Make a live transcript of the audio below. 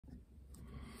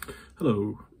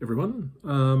Hello everyone.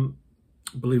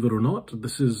 Believe it or not,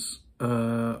 this is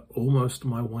almost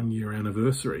my 1 year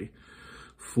anniversary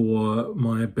for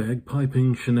my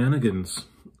bagpiping shenanigans.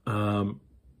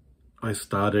 I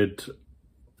started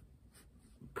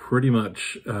pretty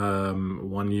much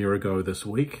 1 year ago this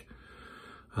week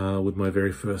with my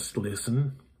very first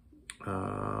lesson,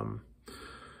 and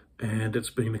it's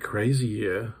been a crazy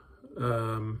year.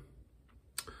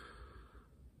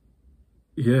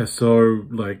 Yeah, so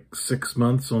like 6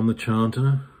 months on the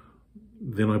chanter,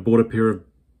 then I bought a set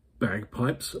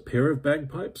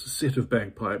of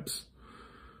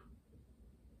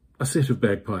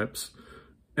bagpipes,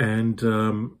 and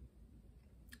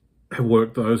have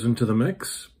worked those into the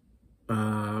mix.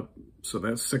 So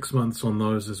that's 6 months on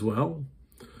those as well.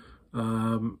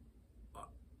 I've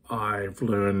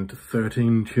learned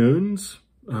 13 tunes,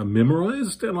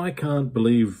 memorized, and I can't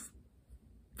believe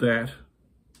that,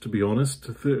 to be honest.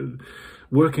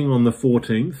 Working on the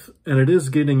 14th, and it is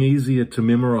getting easier to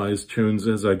memorize tunes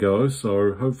as I go,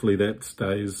 so hopefully that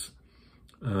stays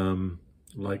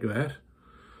like that.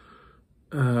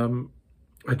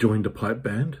 I joined a pipe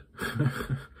band.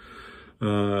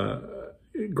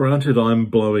 Granted, I'm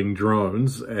blowing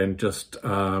drones and just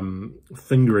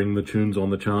fingering the tunes on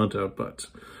the chanter,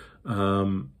 but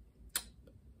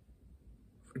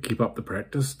keep up the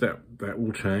practice, that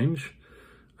will change.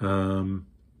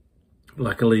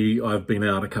 Luckily, I've been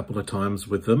out a couple of times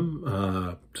with them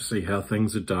to see how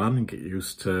things are done and get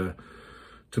used to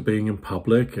being in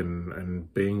public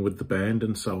and being with the band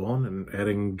and so on, and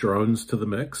adding drones to the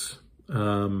mix.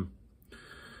 And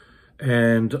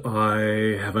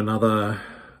I have another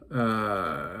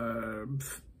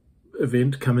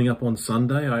event coming up on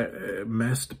Sunday,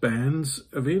 massed bands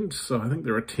event. So I think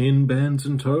there are 10 bands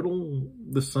in total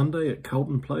this Sunday at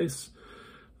Carlton Place.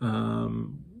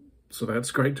 So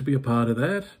that's great to be a part of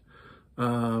that.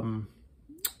 And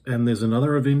there's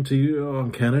another event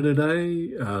on Canada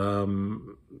Day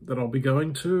that I'll be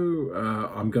going to.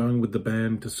 I'm going with the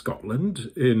band to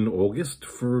Scotland in August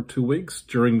for 2 weeks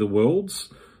during the Worlds.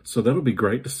 So that'll be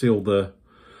great to see all the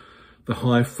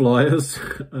high flyers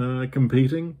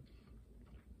competing.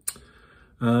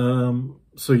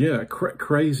 So yeah,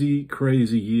 crazy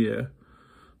year.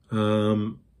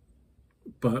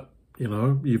 But you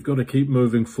know, you've got to keep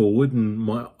moving forward,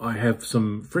 and I have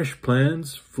some fresh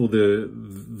plans for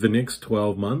the next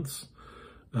 12 months.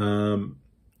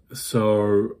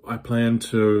 So I plan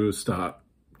to start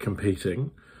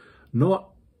competing,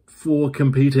 not for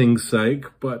competing's sake,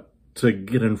 but to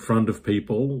get in front of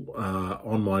people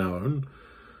on my own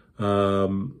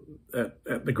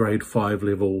at the grade 5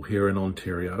 level here in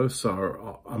Ontario.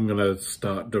 So I'm going to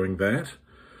start doing that,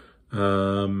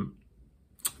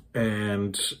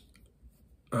 and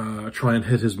try and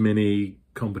hit as many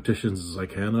competitions as I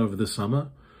can over the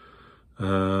summer.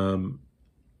 I'm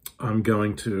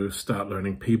going to start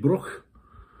learning pibroch.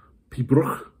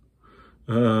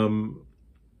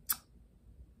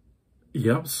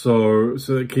 Yep, so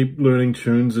keep learning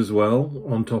tunes as well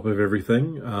on top of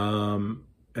everything.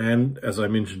 And as I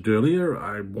mentioned earlier,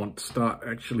 I want to start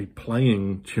actually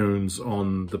playing tunes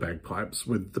on the bagpipes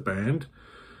with the band.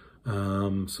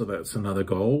 So that's another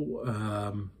goal.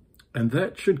 And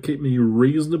that should keep me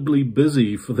reasonably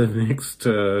busy for the next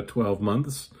 12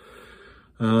 months,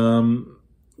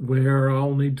 where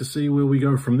I'll need to see where we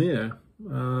go from there.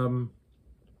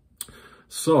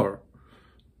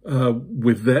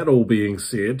 With that all being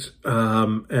said,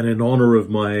 and in honor of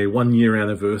my 1 year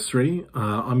anniversary,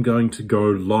 I'm going to go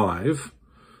live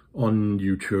on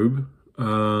YouTube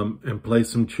and play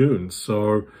some tunes.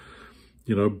 So,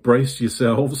 you know, brace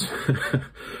yourselves.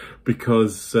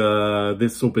 Because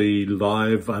this will be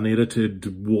live,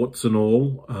 unedited, warts and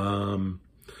all.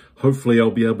 Hopefully I'll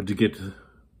be able to get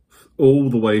all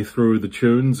the way through the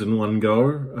tunes in one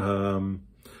go.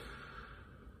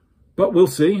 But we'll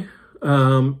see.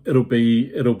 It'll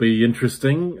be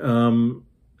interesting.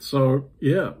 So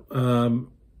yeah,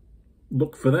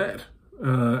 look for that.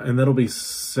 And that'll be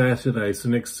Saturday, so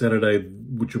next Saturday,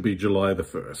 which will be July the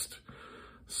 1st.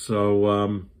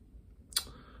 So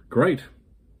great.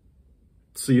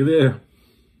 See you there.